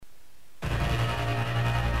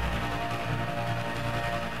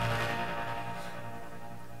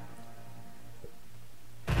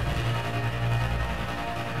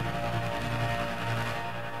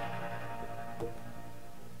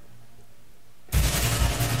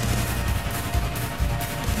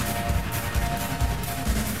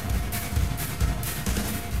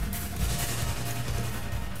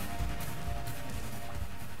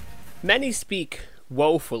Many speak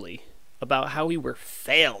woefully about how we were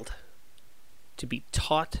failed to be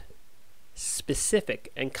taught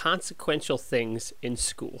specific and consequential things in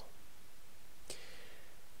school.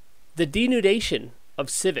 The denudation of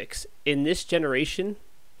civics in this generation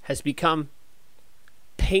has become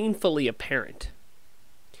painfully apparent.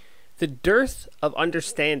 The dearth of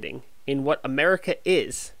understanding in what America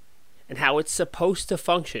is and how it's supposed to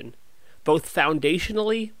function, both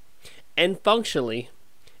foundationally and functionally,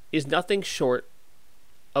 is nothing short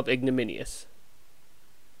of ignominious.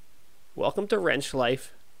 Welcome to Wrench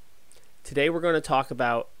Life. Today we're going to talk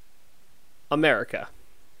about America.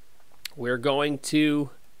 We're going to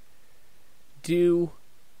do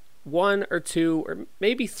one or two or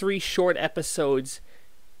maybe three short episodes,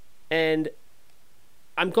 and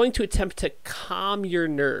I'm going to attempt to calm your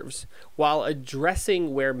nerves while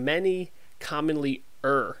addressing where many commonly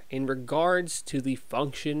err in regards to the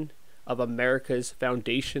function of America's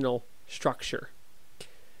foundational structure.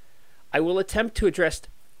 I will attempt to address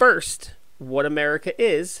first what America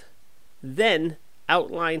is, then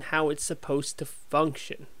outline how it's supposed to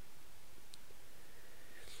function.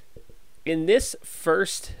 In this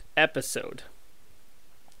first episode,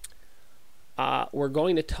 we're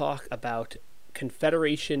going to talk about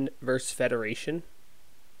Confederation versus Federation,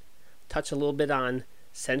 touch a little bit on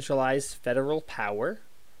centralized federal power,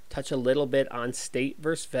 touch a little bit on state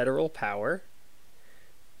versus federal power.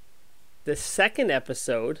 The second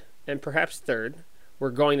episode, and perhaps third, we're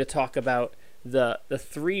going to talk about the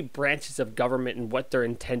three branches of government and what they're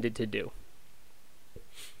intended to do.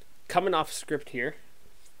 Coming off script here,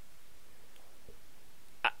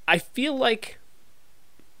 I feel like...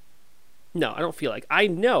 No, I don't feel like. I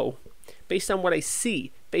know, based on what I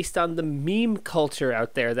see, based on the meme culture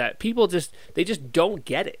out there, that people just don't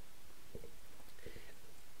get it.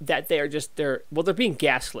 That they're being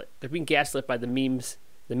gaslit. They're being gaslit by the memes,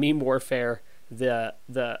 the meme warfare, the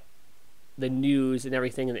news and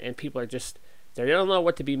everything, and people are just, they don't know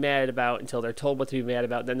what to be mad about until they're told what to be mad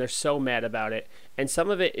about. Then they're so mad about it, and some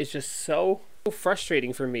of it is just so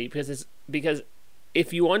frustrating for me because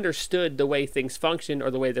if you understood the way things function or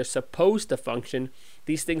the way they're supposed to function,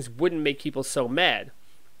 these things wouldn't make people so mad.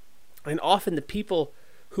 And often the people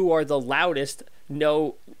who are the loudest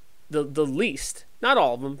know the least. Not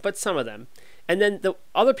all of them, but some of them. And then the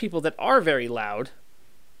other people that are very loud,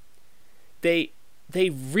 they're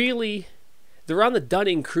on the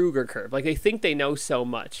Dunning-Kruger curve. Like, they think they know so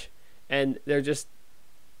much. And they're just,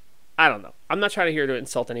 I don't know. I'm not trying to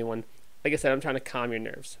insult anyone. Like I said, I'm trying to calm your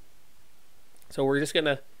nerves. So we're just going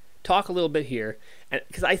to talk a little bit here. And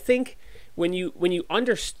because I think when you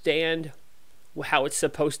understand how it's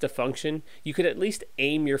supposed to function, you could at least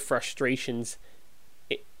aim your frustrations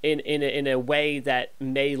in a way that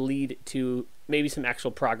may lead to maybe some actual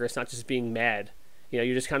progress, not just being mad. You know,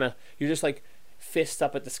 you're just like fists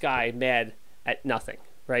up at the sky, mad at nothing,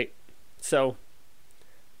 right? So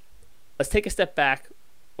let's take a step back.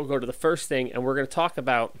 We'll go to the first thing, and we're going to talk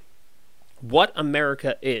about what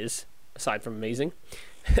America is, aside from amazing.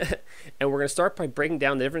 And we're going to start by breaking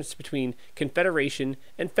down the difference between Confederation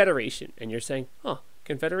and Federation. And you're saying, oh,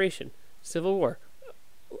 Confederation, Civil War.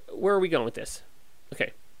 Where are we going with this?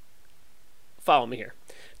 Okay. Follow me here.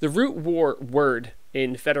 The root word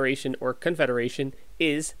in Federation or Confederation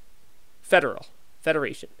is federal.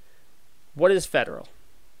 Federation. What is federal?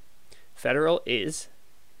 Federal is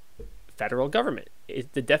federal government.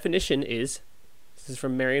 The definition is, this is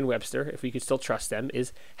from Merriam-Webster, if we could still trust them,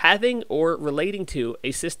 is having or relating to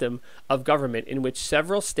a system of government in which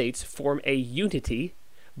several states form a unity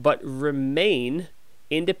but remain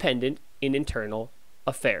independent in internal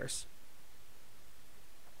affairs.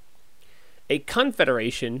 A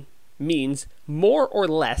confederation means more or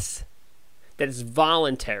less that it's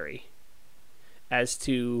voluntary as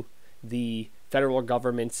to the federal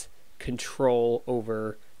government's control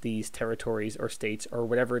over these territories or states or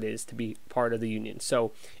whatever it is to be part of the union.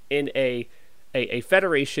 So in a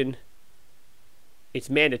federation, it's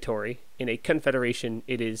mandatory. In a confederation,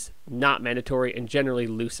 it is not mandatory and generally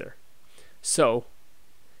looser. So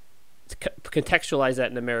to contextualize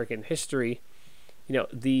that in American history, you know,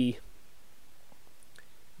 the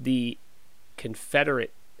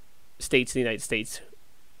Confederate states in the United States,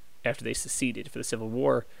 after they seceded for the Civil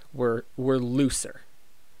War, were looser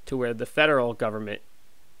to where the federal government,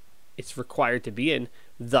 it's required to be in,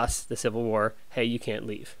 thus the Civil War, hey, you can't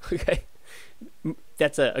leave. Okay?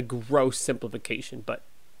 That's a gross simplification, but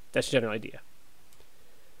that's the general idea.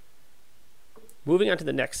 Moving on to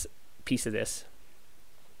the next piece of this.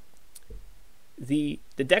 The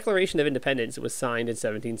Declaration of Independence was signed in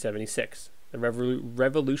 1776. The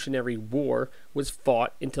Revolutionary War was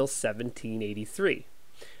fought until 1783.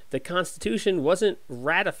 the Constitution wasn't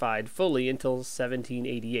ratified fully until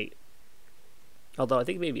 1788. Although I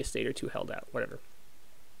think maybe a state or two held out, whatever.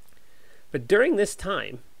 But during this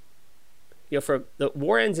time, for the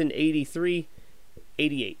war ends in 83,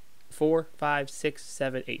 88, 4, 5, 6,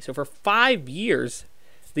 7, 8. So for 5 years,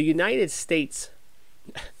 the United States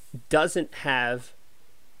doesn't have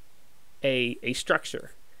a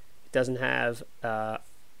structure. It doesn't have a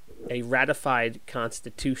ratified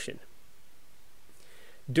constitution.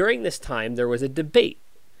 During this time, there was a debate,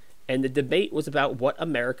 and the debate was about what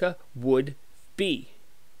America would be.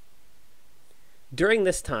 During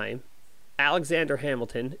this time, Alexander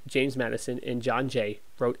Hamilton, James Madison, and John Jay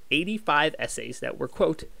wrote 85 essays that were,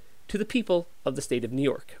 quote, to the people of the state of New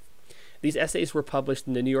York. These essays were published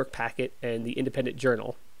in the New York Packet and the Independent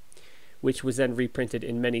Journal, which was then reprinted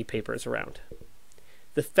in many papers around.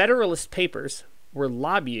 The Federalist Papers were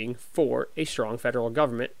lobbying for a strong federal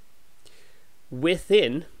government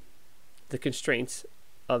within the constraints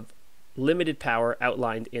of limited power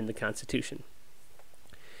outlined in the Constitution.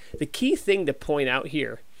 The key thing to point out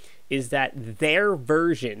here is that their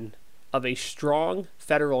version of a strong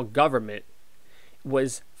federal government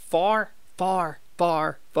was far, far,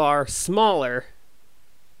 far, far smaller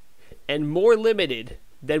and more limited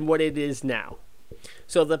than what it is now.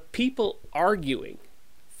 So the people arguing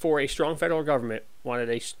for a strong federal government wanted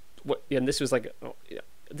and this was like,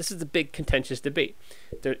 this is the big contentious debate.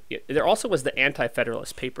 There also was the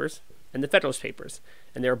Anti-Federalist Papers and the Federalist Papers,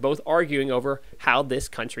 and they were both arguing over how this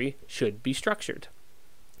country should be structured.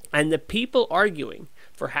 And the people arguing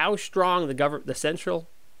for how strong the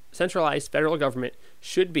centralized federal government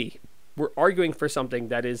should be were arguing for something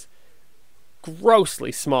that is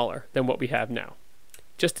grossly smaller than what we have now.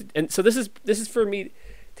 So this is for me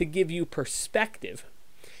to give you perspective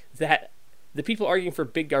that the people arguing for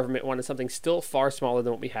big government wanted something still far smaller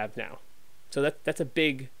than what we have now. So that's a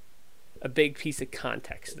big piece of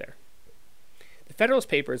context there. The Federalist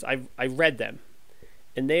Papers, I read them,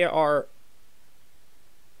 and they're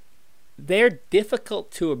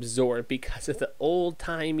difficult to absorb because of the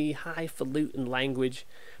old-timey, highfalutin language,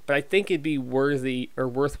 but I think it'd be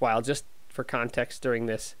worthwhile, just for context during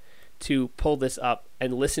this, to pull this up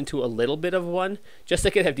and listen to a little bit of one, just to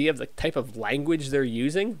get an idea of the type of language they're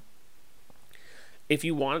using. If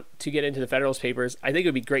you want to get into the Federalist Papers, I think it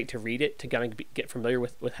would be great to read it, to kind of get familiar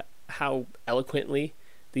with how eloquently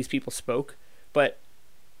these people spoke, but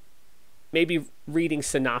maybe reading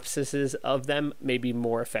synopsises of them may be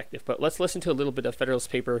more effective. But let's listen to a little bit of Federalist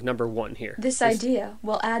Paper number 1 here. This idea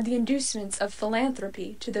will add the inducements of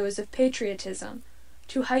philanthropy to those of patriotism,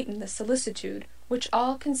 to heighten the solicitude which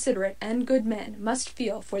all considerate and good men must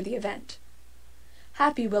feel for the event.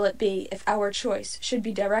 Happy will it be if our choice should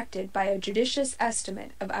be directed by a judicious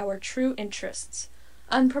estimate of our true interests,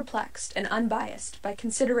 unperplexed and unbiased by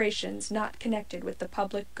considerations not connected with the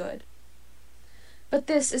public good. But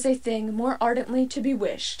this is a thing more ardently to be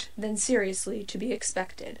wished than seriously to be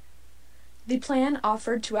expected. The plan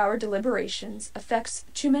offered to our deliberations affects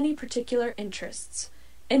too many particular interests,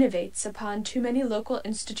 innovates upon too many local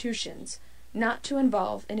institutions, not to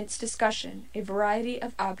involve in its discussion a variety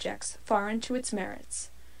of objects foreign to its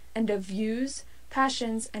merits, and of views,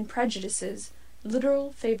 passions, and prejudices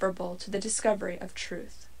little favorable to the discovery of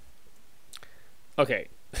truth. Okay,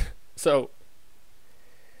 so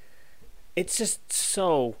it's just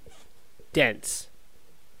so dense.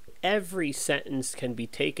 Every sentence can be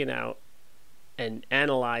taken out and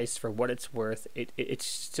analyzed for what it's worth.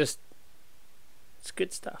 It's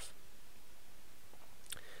good stuff.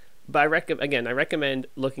 But I recommend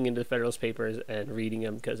looking into the Federalist Papers and reading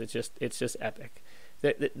them, because it's just epic.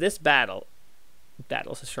 This battle's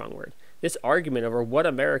a strong word. This argument over what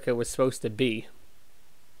America was supposed to be,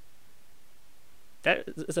 that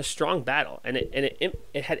is a strong battle, and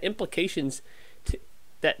it had implications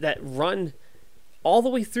that run all the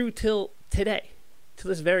way through till today, to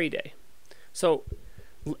this very day. So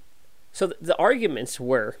the arguments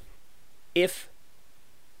were, if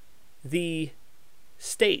the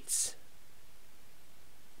states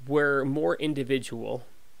were more individual,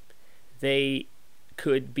 they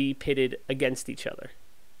could be pitted against each other.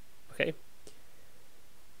 Okay?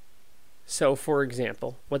 So, for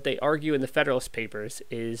example, what they argue in the Federalist Papers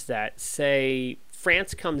is that, say,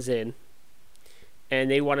 France comes in and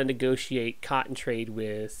they want to negotiate cotton trade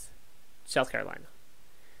with South Carolina.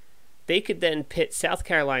 They could then pit South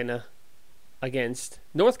Carolina against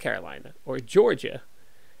North Carolina or Georgia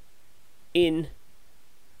in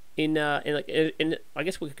I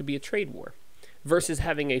guess what could be a trade war, versus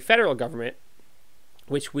having a federal government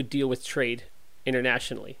which would deal with trade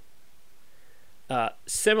internationally.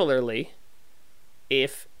 Similarly,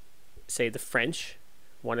 if, say, the French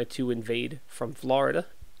wanted to invade from Florida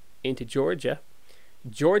into Georgia,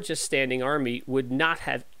 Georgia's standing army would not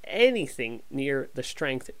have anything near the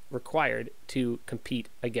strength required to compete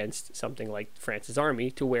against something like France's army,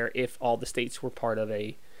 to where if all the states were part of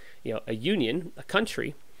a union, a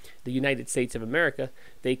country, the United States of America,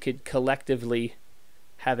 they could collectively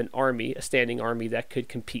have an army, a standing army that could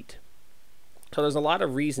compete. So there's a lot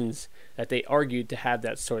of reasons that they argued to have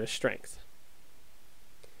that sort of strength.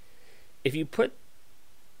 If you put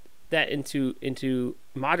that into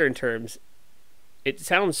modern terms, it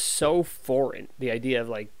sounds so foreign, the idea of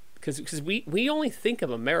like, because we only think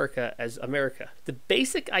of America as America. The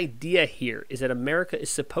basic idea here is that America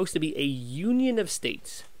is supposed to be a union of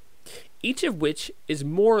states, each of which is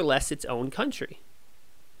more or less its own country.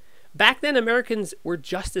 Back then, Americans were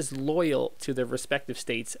just as loyal to their respective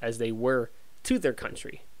states as they were to their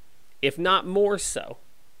country, if not more so.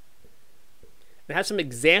 And I have some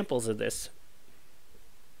examples of this.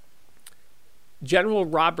 General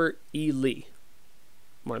Robert E. Lee,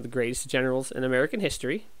 one of the greatest generals in American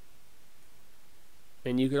history.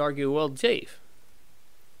 And you could argue, well, Dave,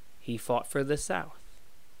 he fought for the South.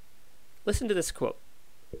 Listen to this quote.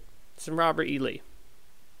 It's from Robert E. Lee.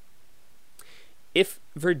 "If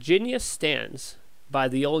Virginia stands by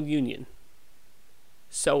the old Union,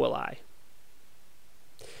 so will I.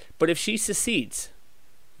 But if she secedes,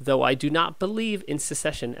 though I do not believe in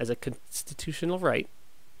secession as a constitutional right,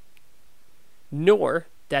 nor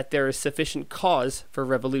that there is sufficient cause for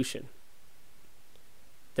revolution,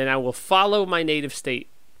 then I will follow my native state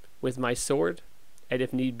with my sword, and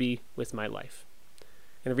if need be, with my life."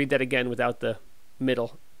 I'm going to read that again without the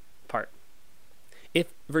middle part.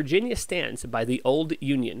 "If Virginia stands by the old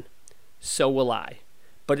Union, so will I.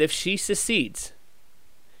 But if she secedes,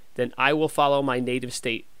 then I will follow my native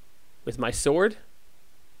state with my sword,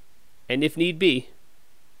 and if need be,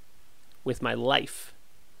 with my life."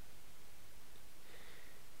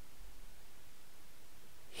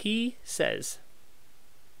 He says,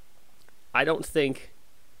 I don't think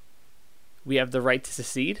we have the right to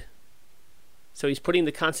secede. So he's putting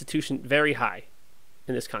the Constitution very high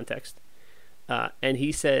in this context. And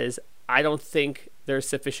he says, I don't think there's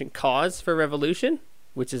sufficient cause for revolution,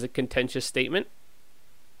 which is a contentious statement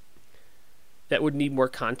that would need more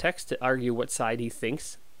context to argue what side he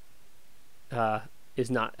thinks is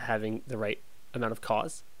not having the right amount of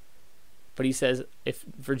cause. But he says, if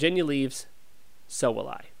Virginia leaves, so will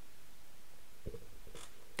I.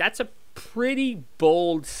 That's a pretty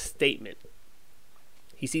bold statement.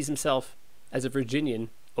 He sees himself as a Virginian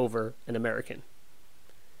over an American.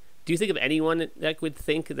 Do you think of anyone that would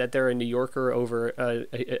think that they're a New Yorker over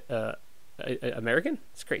an American?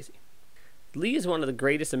 It's crazy. Lee is one of the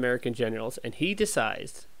greatest American generals, and he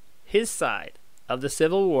decides his side of the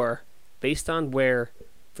Civil War based on where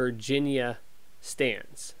Virginia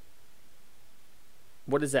stands.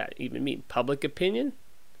 What does that even mean? Public opinion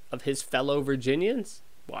of his fellow Virginians?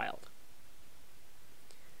 Wild.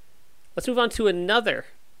 Let's move on to another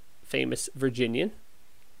famous Virginian,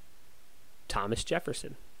 Thomas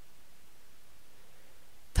Jefferson.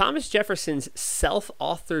 Thomas Jefferson's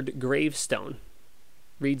self-authored gravestone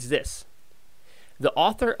reads this: "The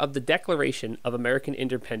author of the Declaration of American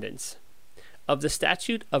Independence, of the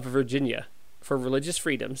Statute of Virginia for Religious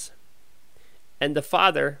Freedoms, and the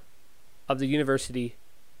father of the University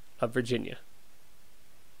of Virginia."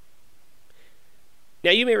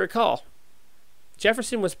 Now you may recall,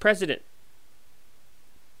 Jefferson was president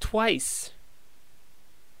twice.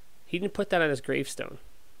 He didn't put that on his gravestone.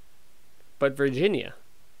 But Virginia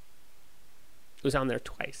was on there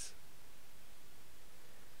twice.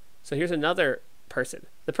 So here's another person.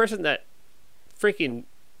 The person that freaking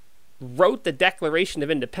wrote the Declaration of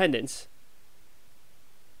Independence,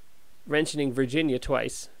 mentioning Virginia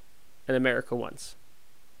twice and America once.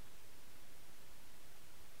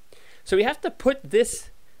 So we have to put this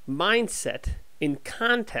mindset in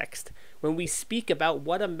context when we speak about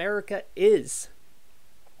what America is.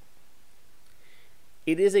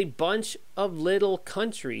 It is a bunch of little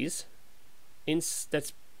countries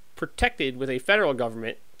that's protected with a federal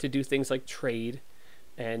government to do things like trade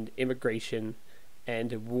and immigration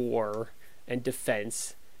and war and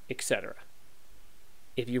defense, etc.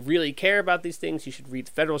 If you really care about these things, you should read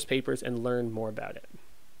the Federalist Papers and learn more about it.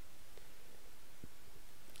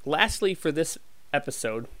 Lastly, for this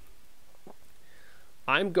episode,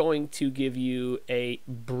 I'm going to give you a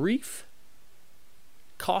brief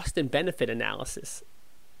cost and benefit analysis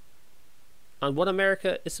on what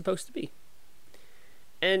America is supposed to be.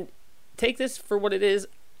 And take this for what it is.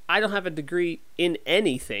 I don't have a degree in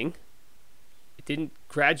anything. I didn't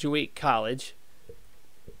graduate college.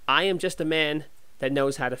 I am just a man that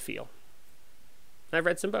knows how to feel. I've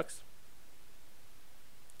read some books.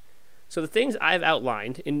 So the things I've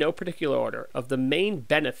outlined in no particular order of the main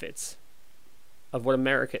benefits of what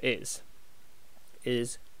America is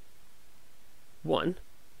one,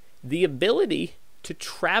 the ability to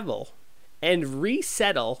travel and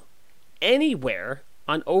resettle anywhere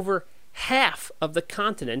on over half of the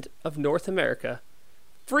continent of North America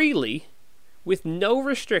freely with no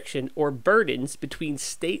restriction or burdens between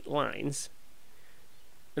state lines.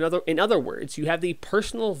 In other words, you have the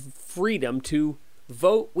personal freedom to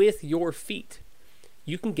vote with your feet.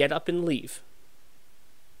 You can get up and leave.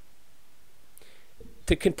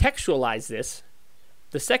 To contextualize this,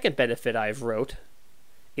 the second benefit I've wrote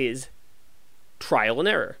is trial and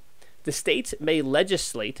error. The states may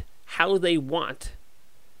legislate how they want,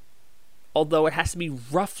 although it has to be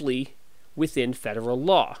roughly within federal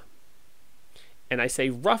law. And I say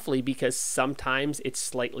roughly because sometimes it's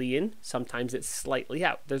slightly in, sometimes it's slightly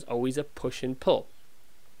out. There's always a push and pull.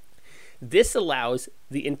 This allows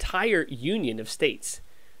the entire union of states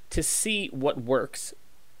to see what works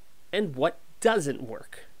and what doesn't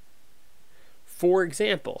work. For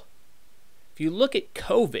example, if you look at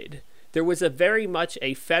COVID, there was a very much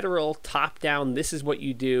a federal top-down, this is what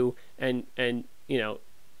you do, and you know,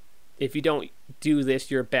 if you don't do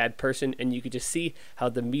this, you're a bad person, and you could just see how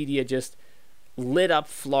the media just lit up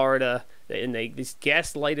Florida, and they just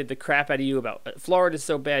gaslighted the crap out of you about Florida's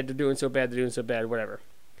so bad, they're doing so bad, whatever.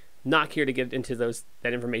 Not here to get into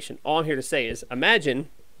that information. All I'm here to say is, imagine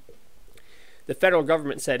the federal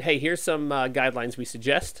government said, hey, here's some guidelines we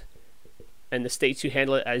suggest, and the states, you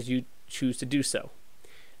handle it as you choose to do so.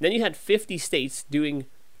 And then you had 50 states doing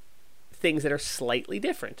things that are slightly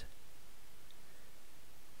different.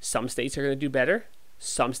 Some states are going to do better.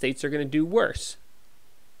 Some states are going to do worse.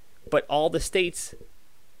 But all the states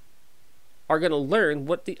are going to learn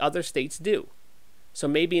what the other states do. So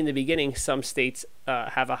maybe in the beginning, some states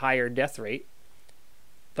have a higher death rate,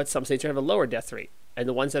 but some states have a lower death rate. And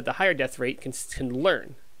the ones that have the higher death rate can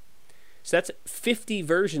learn. So that's 50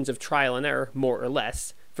 versions of trial and error, more or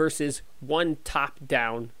less, versus one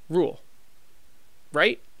top-down rule.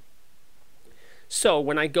 Right? So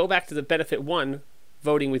when I go back to the benefit one,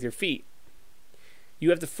 voting with your feet,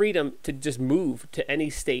 you have the freedom to just move to any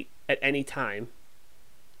state at any time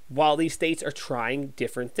while these states are trying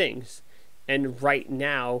different things. And right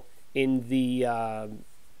now, in the,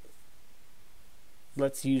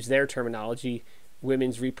 let's use their terminology,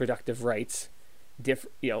 women's reproductive rights,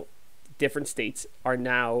 different states are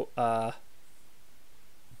now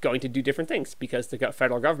going to do different things because the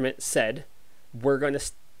federal government said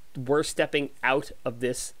we're stepping out of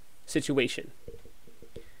this situation.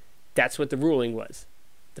 That's what the ruling was.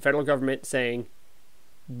 The federal government saying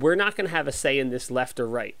we're not going to have a say in this left or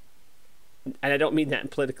right. And I don't mean that in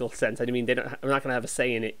political sense. I mean we're not going to have a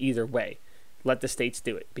say in it either way. Let the states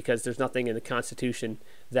do it because there's nothing in the Constitution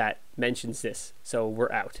that mentions this. So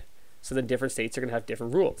we're out. So then different states are going to have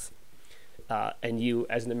different rules. And you,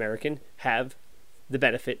 as an American, have the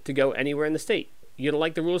benefit to go anywhere in the state. You don't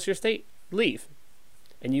like the rules of your state? Leave.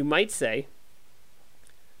 And you might say,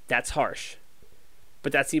 that's harsh.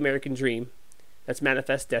 But that's the American dream. That's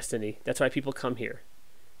manifest destiny. That's why people come here.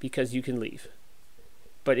 Because you can leave.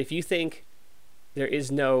 But if you think there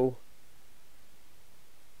is no...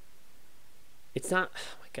 It's not...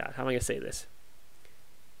 Oh my God, how am I going to say this?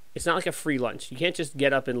 It's not like a free lunch. You can't just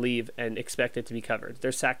get up and leave and expect it to be covered.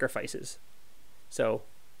 There's sacrifices. So,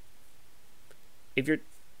 if you're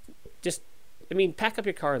just... pack up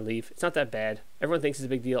your car and leave. It's not that bad. Everyone thinks it's a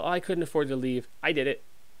big deal. Oh, I couldn't afford to leave. I did it.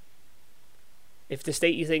 If the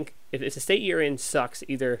state if the state you're in sucks,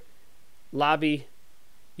 either lobby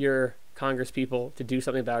your Congress people to do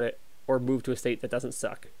something about it or move to a state that doesn't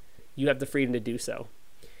suck. You have the freedom to do so.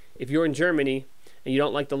 If you're in Germany and you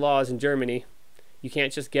don't like the laws in Germany, you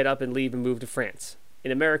can't just get up and leave and move to France.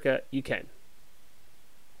 In America, you can.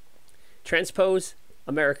 Transpose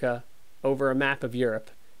America over a map of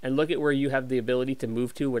Europe and look at where you have the ability to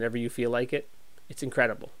move to whenever you feel like it. It's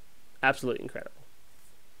incredible. Absolutely incredible.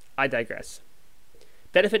 I digress.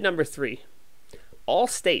 Benefit number 3. All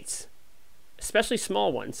states, especially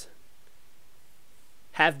small ones,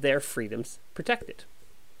 have their freedoms protected.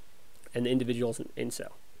 And the individuals in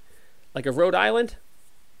so. Like a Rhode Island,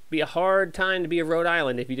 be a hard time to be a Rhode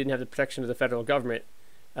Island if you didn't have the protection of the federal government,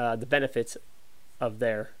 the benefits of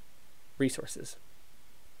their resources.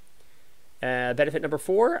 Benefit number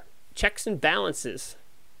 4, checks and balances.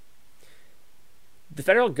 The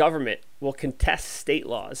federal government will contest state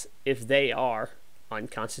laws if they are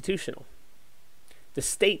unconstitutional. The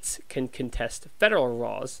states can contest federal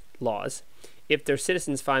laws if their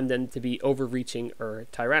citizens find them to be overreaching or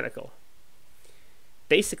tyrannical.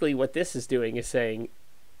 basically what this is doing is saying,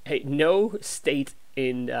 hey, no state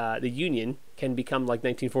in the Union can become like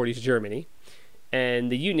 1940s Germany,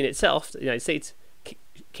 and the Union itself, the United States,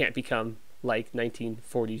 can't become like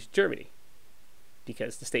 1940s Germany,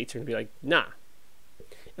 because the states are going to be like, nah.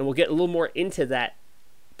 And we'll get a little more into that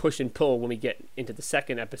push and pull when we get into the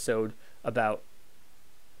second episode about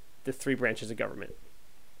the three branches of government.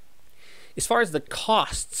 As far as the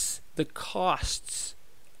costs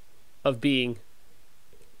of being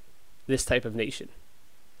this type of nation,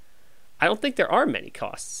 I don't think there are many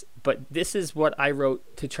costs, but this is what I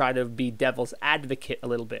wrote to try to be devil's advocate a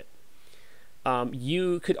little bit.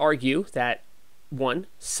 You could argue that, one,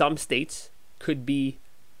 some states could be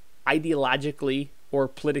ideologically or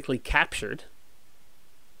politically captured,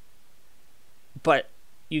 but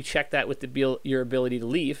you check that with your ability to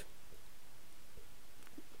leave.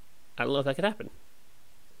 I don't know if that could happen.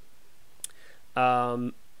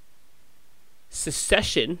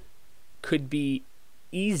 Secession could be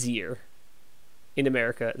easier in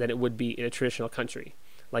America than it would be in a traditional country.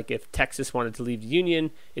 Like if Texas wanted to leave the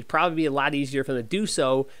Union, it'd probably be a lot easier for them to do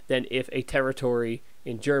so than if a territory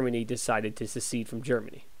in Germany decided to secede from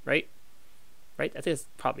Germany, right? Right? I think it's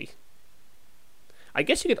probably... I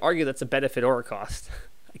guess you could argue that's a benefit or a cost,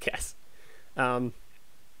 I guess. The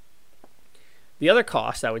other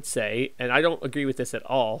cost, I would say, and I don't agree with this at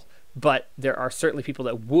all, but there are certainly people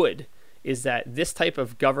that would, is that this type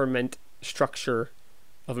of government structure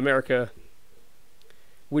of America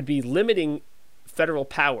would be limiting federal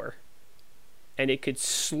power, and it could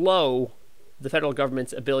slow the federal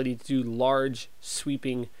government's ability to do large,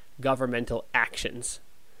 sweeping governmental actions.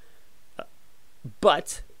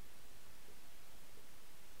 But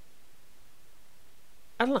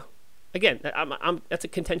I don't know. Again, that's a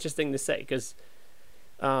contentious thing to say, because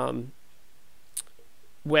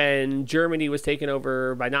when Germany was taken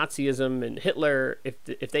over by Nazism and Hitler,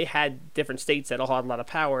 if they had different states that all had a lot of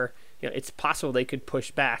power, it's possible they could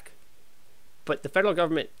push back. But the federal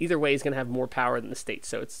government, either way, is going to have more power than the states,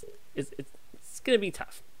 so it's going to be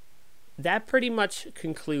tough. That pretty much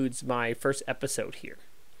concludes my first episode here.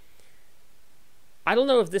 I don't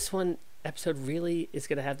know if this episode really is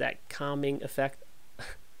going to have that calming effect,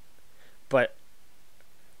 but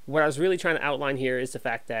what I was really trying to outline here is the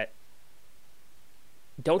fact that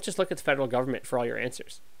don't just look at the federal government for all your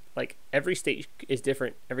answers. Like, every state is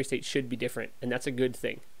different. Every state should be different, and that's a good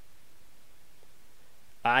thing.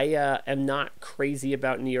 I am not crazy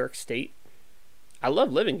about New York State. I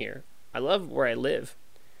love living here. I love where I live.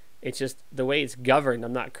 It's just the way it's governed,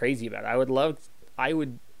 I'm not crazy about it. I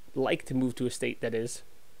would like to move to a state that is,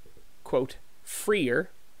 quote, freer.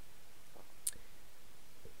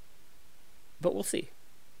 But we'll see.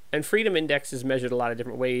 And Freedom Index is measured a lot of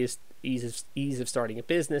different ways. Ease of starting a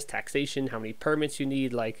business, taxation, how many permits you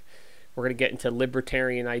need. Like, we're going to get into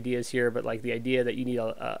libertarian ideas here, but like the idea that you need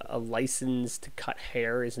a license to cut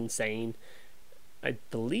hair is insane. I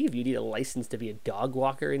believe you need a license to be a dog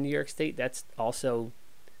walker in New York State. That's also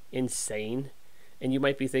insane. And you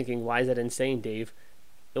might be thinking, why is that insane, Dave?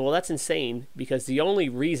 Well, that's insane because the only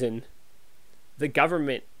reason the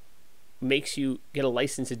government makes you get a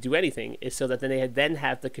license to do anything is so that they then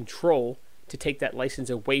have the control to take that license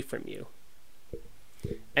away from you.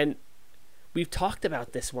 And we've talked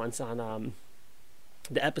about this once on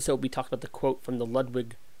the episode. We talked about the quote from the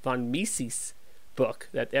Ludwig von Mises book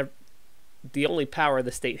that the only power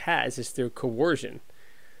the state has is through coercion,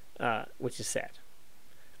 which is sad.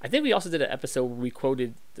 I think we also did an episode where we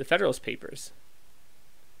quoted the Federalist Papers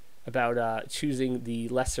about choosing the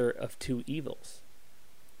lesser of two evils.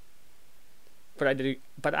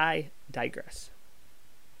 But I digress.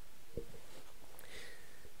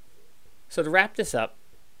 So to wrap this up,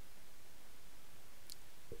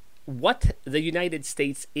 what the United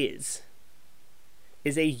States is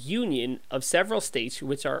a union of several states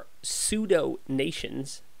which are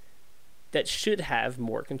pseudo-nations that should have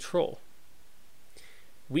more control.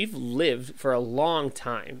 We've lived for a long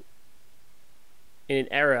time in an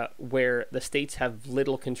era where the states have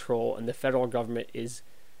little control and the federal government is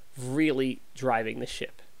really driving the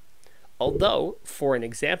ship. Although, for an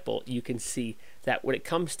example, you can see that when it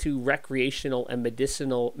comes to recreational and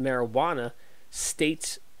medicinal marijuana,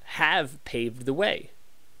 states have paved the way.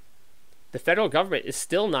 The federal government is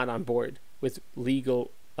still not on board with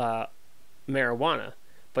legal marijuana,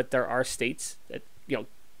 but there are states that,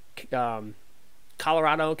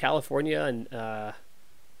 Colorado, California, and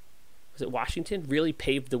was it Washington, really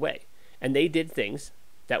paved the way. And they did things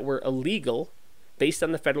that were illegal based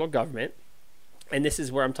on the federal government. And this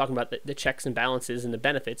is where I'm talking about the checks and balances and the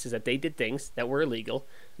benefits, is that they did things that were illegal,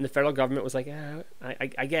 and the federal government was like,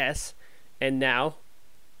 I guess. And now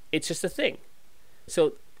it's just a thing.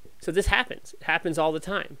 So this happens. It happens all the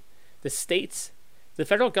time. The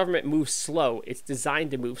federal government moves slow. It's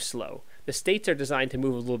designed to move slow. The states are designed to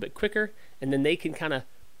move a little bit quicker, and then they can kind of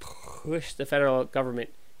push the federal government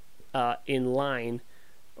in line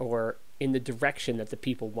or in the direction that the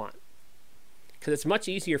people want. Because it's much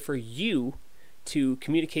easier for you to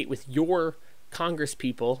communicate with your Congress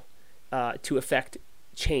people to affect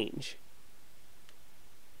change.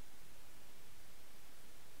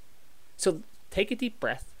 So take a deep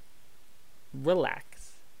breath,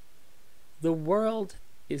 relax. The world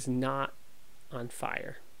is not on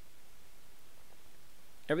fire.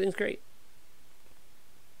 Everything's great.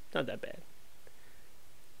 Not that bad.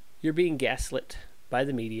 You're being gaslit by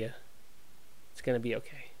the media. It's going to be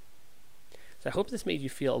okay. So I hope this made you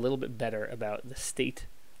feel a little bit better about the state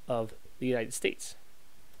of the United States.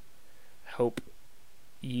 I hope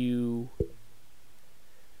you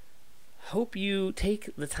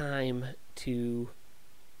take the time to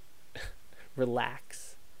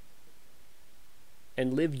relax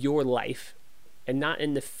and live your life and not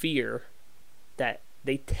in the fear that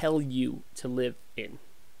they tell you to live in.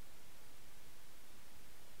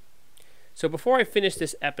 So before I finish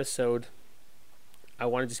this episode, I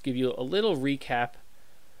want to just give you a little recap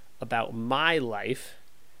about my life,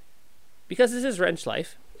 because this is Wrench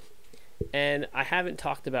Life, and I haven't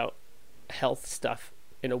talked about health stuff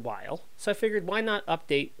in a while. So I figured, why not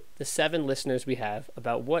update the 7 listeners we have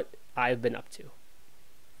about what I've been up to.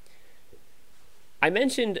 I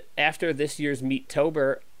mentioned after this year's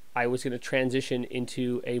Meattober, I was going to transition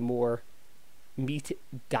into a more meat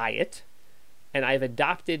diet, and I've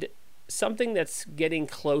adopted something that's getting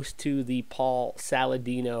close to the Paul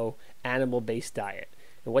Saladino animal-based diet.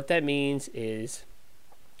 And what that means is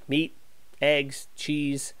meat, eggs,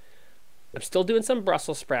 cheese. I'm still doing some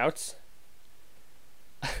Brussels sprouts,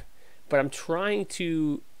 but I'm trying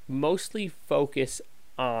to mostly focus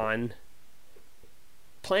on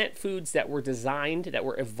plant foods that were designed, that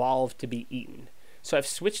were evolved to be eaten. So I've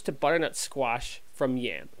switched to butternut squash from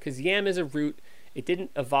yam, because yam is a root. It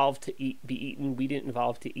didn't evolve to be eaten. We didn't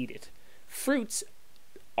evolve to eat it. Fruits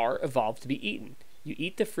are evolved to be eaten. You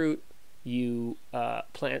eat the fruit,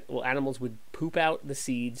 animals would poop out the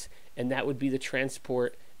seeds, and that would be the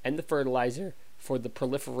transport and the fertilizer for the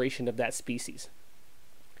proliferation of that species.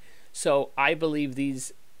 So I believe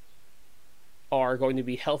these are going to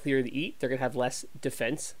be healthier to eat. They're going to have less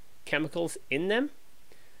defense chemicals in them.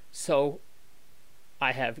 So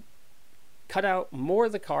I have cut out more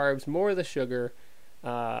of the carbs, more of the sugar.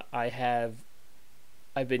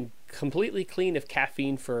 I've been completely clean of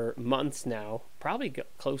caffeine for months now, probably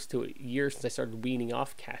close to a year since I started weaning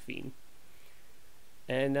off caffeine.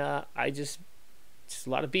 And just a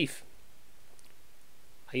lot of beef.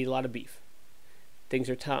 I eat a lot of beef. Things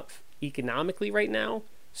are tough economically right now,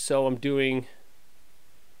 so I'm doing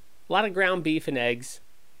a lot of ground beef and eggs.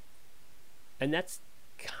 And that's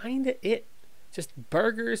kind of it. Just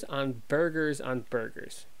burgers on burgers on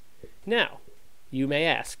burgers. Now, you may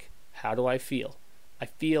ask, how do I feel? I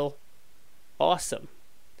feel awesome.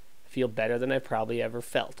 I feel better than I probably ever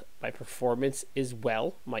felt. My performance is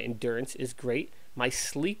well. My endurance is great. My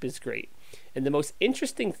sleep is great. And the most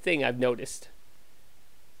interesting thing I've noticed,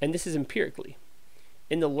 and this is empirically,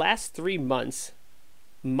 in the last 3 months,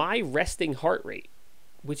 my resting heart rate,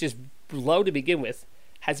 which is low to begin with,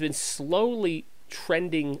 has been slowly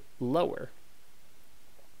trending lower.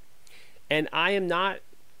 And I am not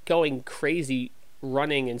going crazy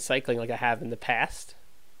running and cycling like I have in the past.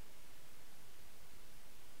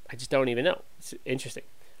 I just don't even know. It's interesting.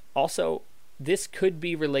 Also, this could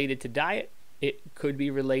be related to diet. It could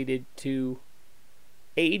be related to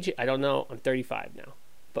age. I don't know. I'm 35 now.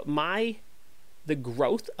 But the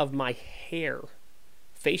growth of my hair,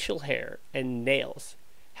 facial hair, and nails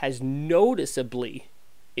has noticeably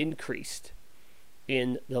increased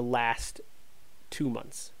in the last 2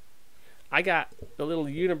 months. I got a little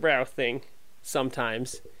unibrow thing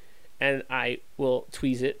sometimes, and I will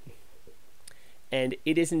tweeze it, and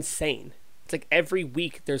it is insane. It's like every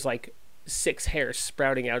week there's like 6 hairs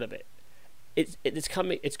sprouting out of it. It's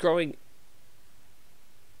growing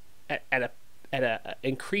at a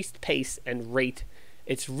increased pace and rate.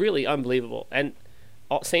 It's really unbelievable. And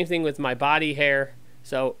same thing with my body hair.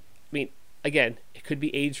 So I mean, again, it could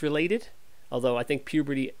be age related, although I think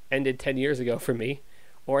puberty ended 10 years ago for me.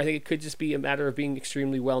 Or I think it could just be a matter of being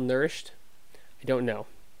extremely well nourished. I don't know.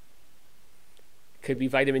 Could be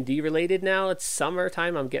vitamin D related now. It's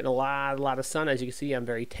summertime. I'm getting a lot of sun. As you can see, I'm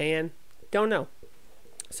very tan. Don't know.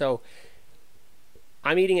 So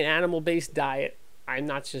I'm eating an animal-based diet. I'm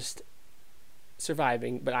not just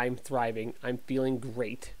surviving, but I'm thriving. I'm feeling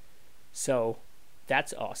great. So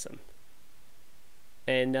that's awesome.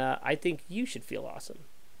 And I think you should feel awesome.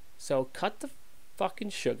 So cut the fucking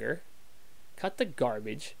sugar, cut the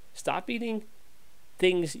garbage, stop eating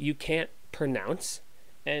things you can't pronounce,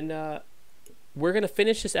 and we're going to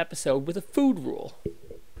finish this episode with a food rule.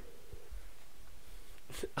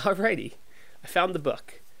 Alrighty, I found the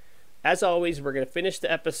book. As always, we're going to finish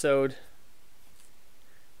the episode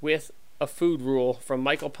with a food rule from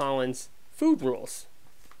Michael Pollan's Food Rules.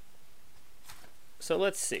 So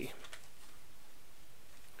let's see.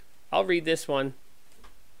 I'll read this one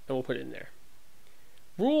and we'll put it in there.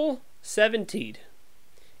 Rule 17.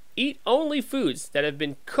 Eat only foods that have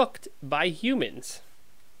been cooked by humans.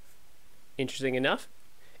 Interesting enough,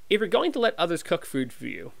 if you're going to let others cook food for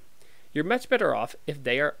you, you're much better off if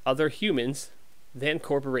they are other humans than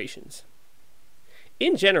corporations.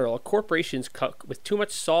 In general, corporations cook with too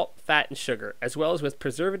much salt, fat, and sugar, as well as with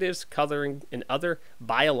preservatives, coloring, and other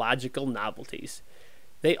biological novelties.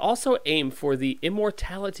 They also aim for the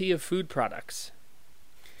immortality of food products.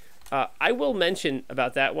 I will mention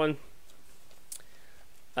about that one.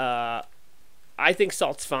 I think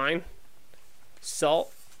salt's fine.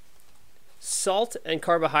 Salt and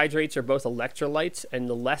carbohydrates are both electrolytes, and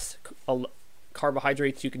the less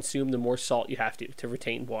carbohydrates you consume, the more salt you have to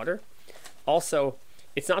retain water. Also,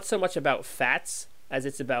 it's not so much about fats as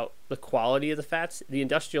it's about the quality of the fats. The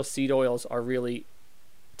industrial seed oils are really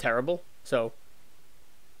terrible, so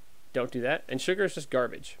don't do that. And sugar is just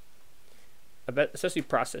garbage, especially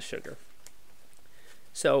processed sugar.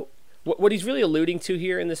 So what he's really alluding to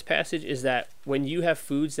here in this passage is that when you have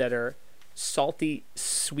foods that are salty,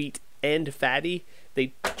 sweet, and fatty,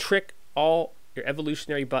 they trick all your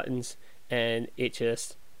evolutionary buttons, and it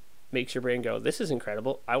just makes your brain go, this is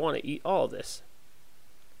incredible. I want to eat all of this.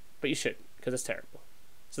 But you shouldn't, because it's terrible.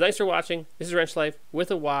 So thanks for watching. This is Wrench Life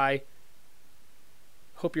with a Y.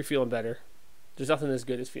 Hope you're feeling better. There's nothing as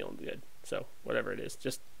good as feeling good. So whatever it is,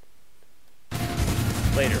 just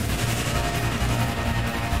later.